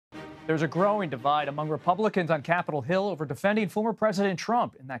There's a growing divide among Republicans on Capitol Hill over defending former President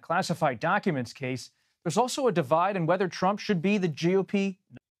Trump in that classified documents case. There's also a divide on whether Trump should be the GOP.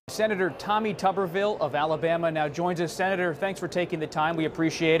 Senator Tommy Tuberville of Alabama now joins us. Senator, thanks for taking the time. We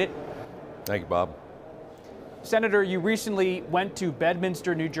appreciate it. Thank you, Bob. Senator, you recently went to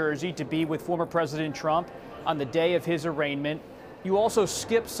Bedminster, New Jersey to be with former President Trump on the day of his arraignment. You also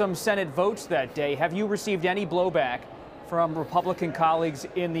skipped some Senate votes that day. Have you received any blowback from Republican colleagues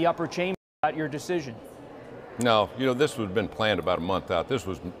in the upper chamber about your decision? No, this had been planned about a month out. This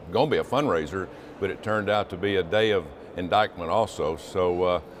was going to be a fundraiser, but it turned out to be a day of indictment also.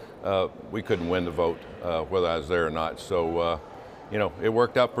 So we couldn't win the vote, whether I was there or not. So, it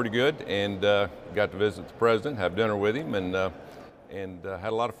worked out pretty good, and got to visit the president, have dinner with him, and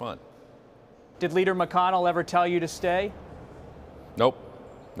had a lot of fun. Did Leader McConnell ever tell you to stay? Nope.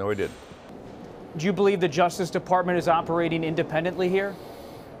 No, he didn't. Do you believe the Justice Department is operating independently here?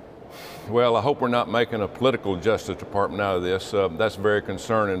 Well, I hope we're not making a political Justice Department out of this. That's very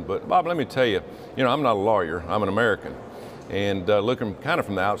concerning. But, Bob, let me tell you, I'm not a lawyer. I'm an American. And looking kind of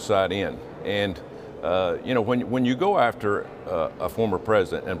from the outside in. And, when you go after a former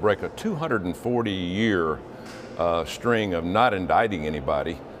president and break a 240-year string of not indicting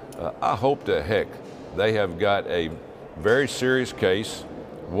anybody, I hope to heck they have got a very serious case,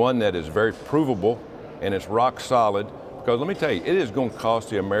 one that is very provable and it's rock solid, because let me tell you, it is going to cost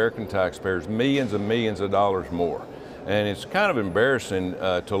the American taxpayers millions and millions of dollars more. And it's kind of embarrassing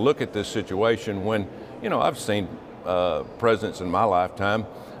to look at this situation when, I've seen presidents in my lifetime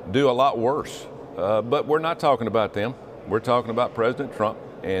do a lot worse. But we're not talking about them. We're talking about President Trump.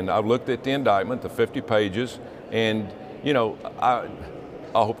 And I've looked at the indictment, the 50 pages, and, I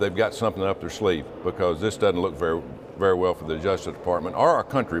hope they've got something up their sleeve, because this doesn't look very well for the Justice Department or our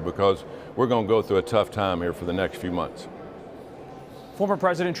country, because we're going to go through a tough time here for the next few months. Former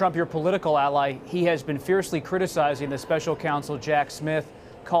President Trump, your political ally, he has been fiercely criticizing the special counsel Jack Smith,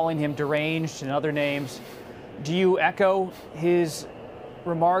 calling him deranged and other names. Do you echo his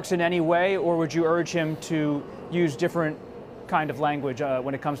remarks in any way, or would you urge him to use different kind of language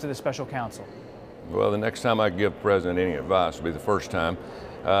when it comes to the special counsel? Well, the next time I give the president any advice will be the first time.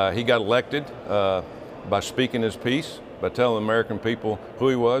 He got elected by speaking his piece, by telling the American people who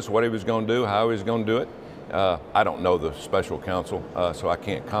he was, what he was going to do, how he was going to do it. I don't know the special counsel, so I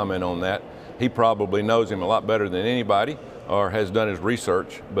can't comment on that. He probably knows him a lot better than anybody, or has done his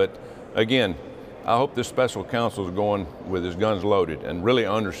research. But again, I hope this special counsel is going with his guns loaded and really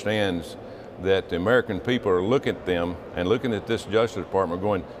understands that the American people are looking at them and looking at this Justice Department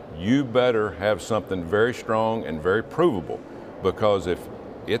going, you better have something very strong and very provable, because if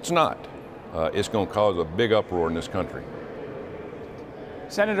it's not, it's going to cause a big uproar in this country.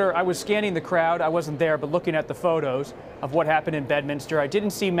 Senator, I was scanning the crowd. I wasn't there, but looking at the photos of what happened in Bedminster, I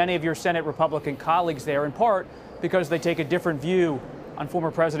didn't see many of your Senate Republican colleagues there, in part because they take a different view on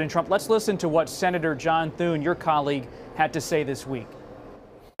former President Trump. Let's listen to what Senator John Thune, your colleague, had to say this week.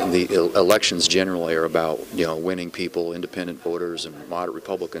 The elections generally are about, winning people, independent voters and moderate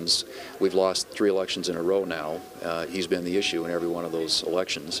Republicans. We've lost 3 elections in a row now. He's been the issue in every one of those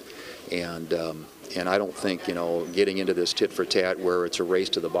elections. And I don't think, getting into this tit for tat where it's a race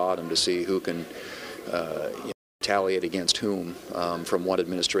to the bottom to see who can retaliate against whom from one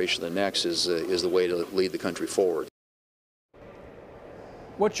administration to the next is the way to lead the country forward.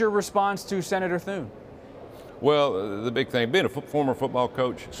 What's your response to Senator Thune? Well, the big thing, being a former football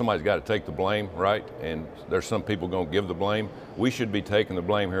coach, somebody's got to take the blame, right? And there's some people going to give the blame. We should be taking the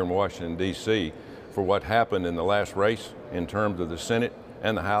blame here in Washington, D.C. for what happened in the last race in terms of the Senate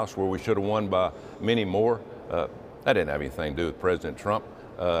and the House, where we should have won by many more. That didn't have anything to do with President Trump.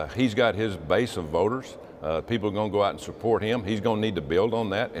 He's got his base of voters. People are going to go out and support him. He's going to need to build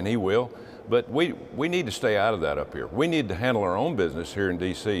on that, and he will. But we need to stay out of that up here. We need to handle our own business here in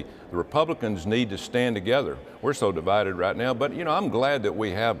D.C. The Republicans need to stand together. We're so divided right now. But, I'm glad that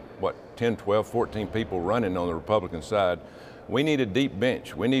we have, 10, 12, 14 people running on the Republican side. We need a deep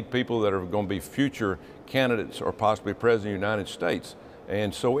bench. We need people that are going to be future candidates or possibly President of the United States.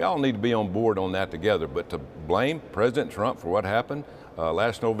 And so we all need to be on board on that together. But to blame President Trump for what happened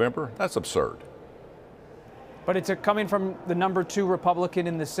last November, that's absurd. But it's coming from the number 2 Republican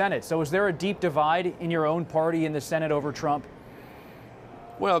in the Senate. So is there a deep divide in your own party in the Senate over Trump?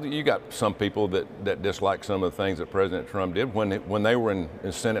 Well, you got some people that dislike some of the things that President Trump did. When they were in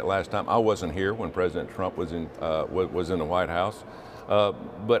the Senate last time, I wasn't here when President Trump was in the White House.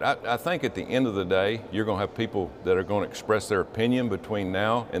 But I think at the end of the day, you're going to have people that are going to express their opinion between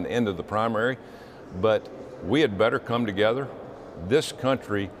now and the end of the primary. But we had better come together. This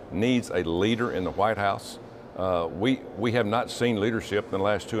country needs a leader in the White House. We have not seen leadership in the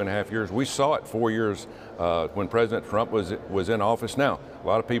last 2.5 years. We saw it 4 years when President Trump was in office. Now, a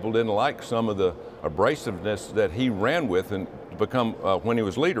lot of people didn't like some of the abrasiveness that he ran with and become when he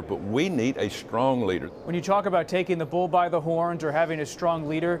was leader, but we need a strong leader. When you talk about taking the bull by the horns or having a strong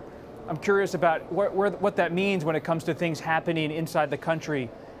leader, I'm curious about what that means when it comes to things happening inside the country.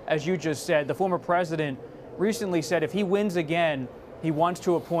 As you just said, the former president recently said if he wins again, he wants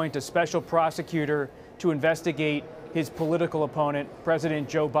to appoint a special prosecutor to investigate his political opponent, President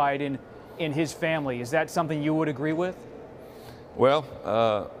Joe Biden, and his family. Is that something you would agree with? Well,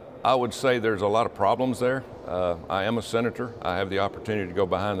 I would say there's a lot of problems there. I am a senator. I have the opportunity to go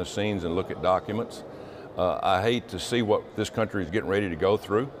behind the scenes and look at documents. I hate to see what this country is getting ready to go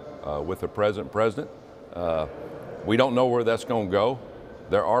through with the president. We don't know where that's going to go.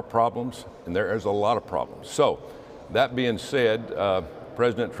 There are problems, and there is a lot of problems. So, that being said,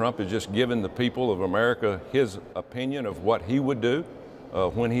 President Trump has just given the people of America his opinion of what he would do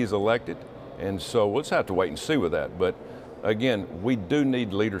when he's elected. And so we'll just have to wait and see with that. But again, we do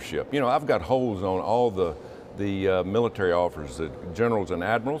need leadership. You know, I've got holds on all the military officers, the generals and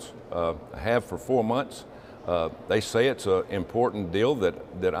admirals, have for 4 months. They say it's an important deal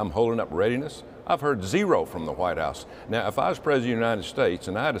that I'm holding up readiness. I've heard zero from the White House. Now, if I was President of the United States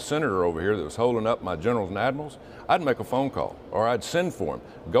and I had a senator over here that was holding up my generals and admirals, I'd make a phone call or I'd send for him.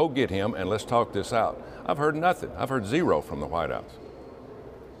 Go get him and let's talk this out. I've heard nothing. I've heard zero from the White House.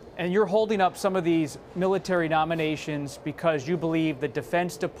 And you're holding up some of these military nominations because you believe the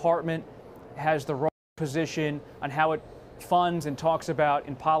Defense Department has the wrong position on how it funds and talks about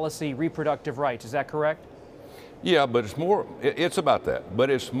in policy reproductive rights. Is that correct? Yeah, but it's about that. But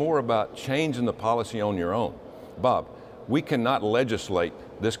it's more about changing the policy on your own. Bob, we cannot legislate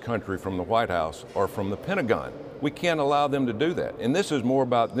this country from the White House or from the Pentagon. We can't allow them to do that. And this is more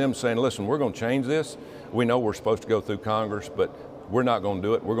about them saying, listen, we're going to change this. We know we're supposed to go through Congress, but we're not going to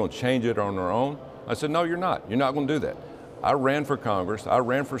do it. We're going to change it on our own. I said, no, you're not. You're not going to do that. I ran for Congress. I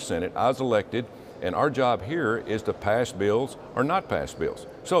ran for Senate. I was elected. And our job here is to pass bills or not pass bills.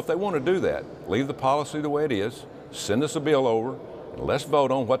 So if they want to do that, leave the policy the way it is, send us a bill over, and let's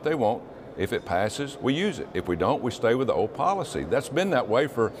vote on what they want. If it passes, we use it. If we don't, we stay with the old policy. That's been that way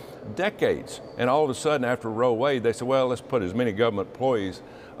for decades. And all of a sudden, after Roe Wade, they said, well, let's put as many government employees,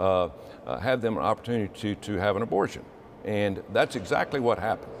 have them an opportunity to have an abortion. And that's exactly what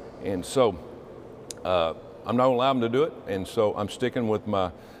happened. And so I'm not going to allow them to do it. And so I'm sticking with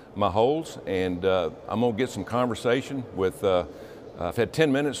my holds, and I'm going to get some conversation with, I've had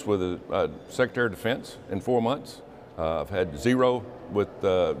 10 minutes with the Secretary of Defense in 4 months. I've had zero with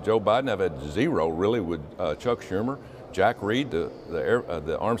Joe Biden. I've had zero really with Chuck Schumer, Jack Reed,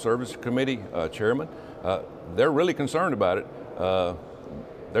 the Armed Services Committee chairman. They're really concerned about it.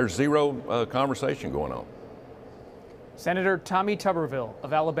 There's zero conversation going on. Senator Tommy Tuberville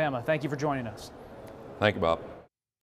of Alabama, thank you for joining us. Thank you, Bob.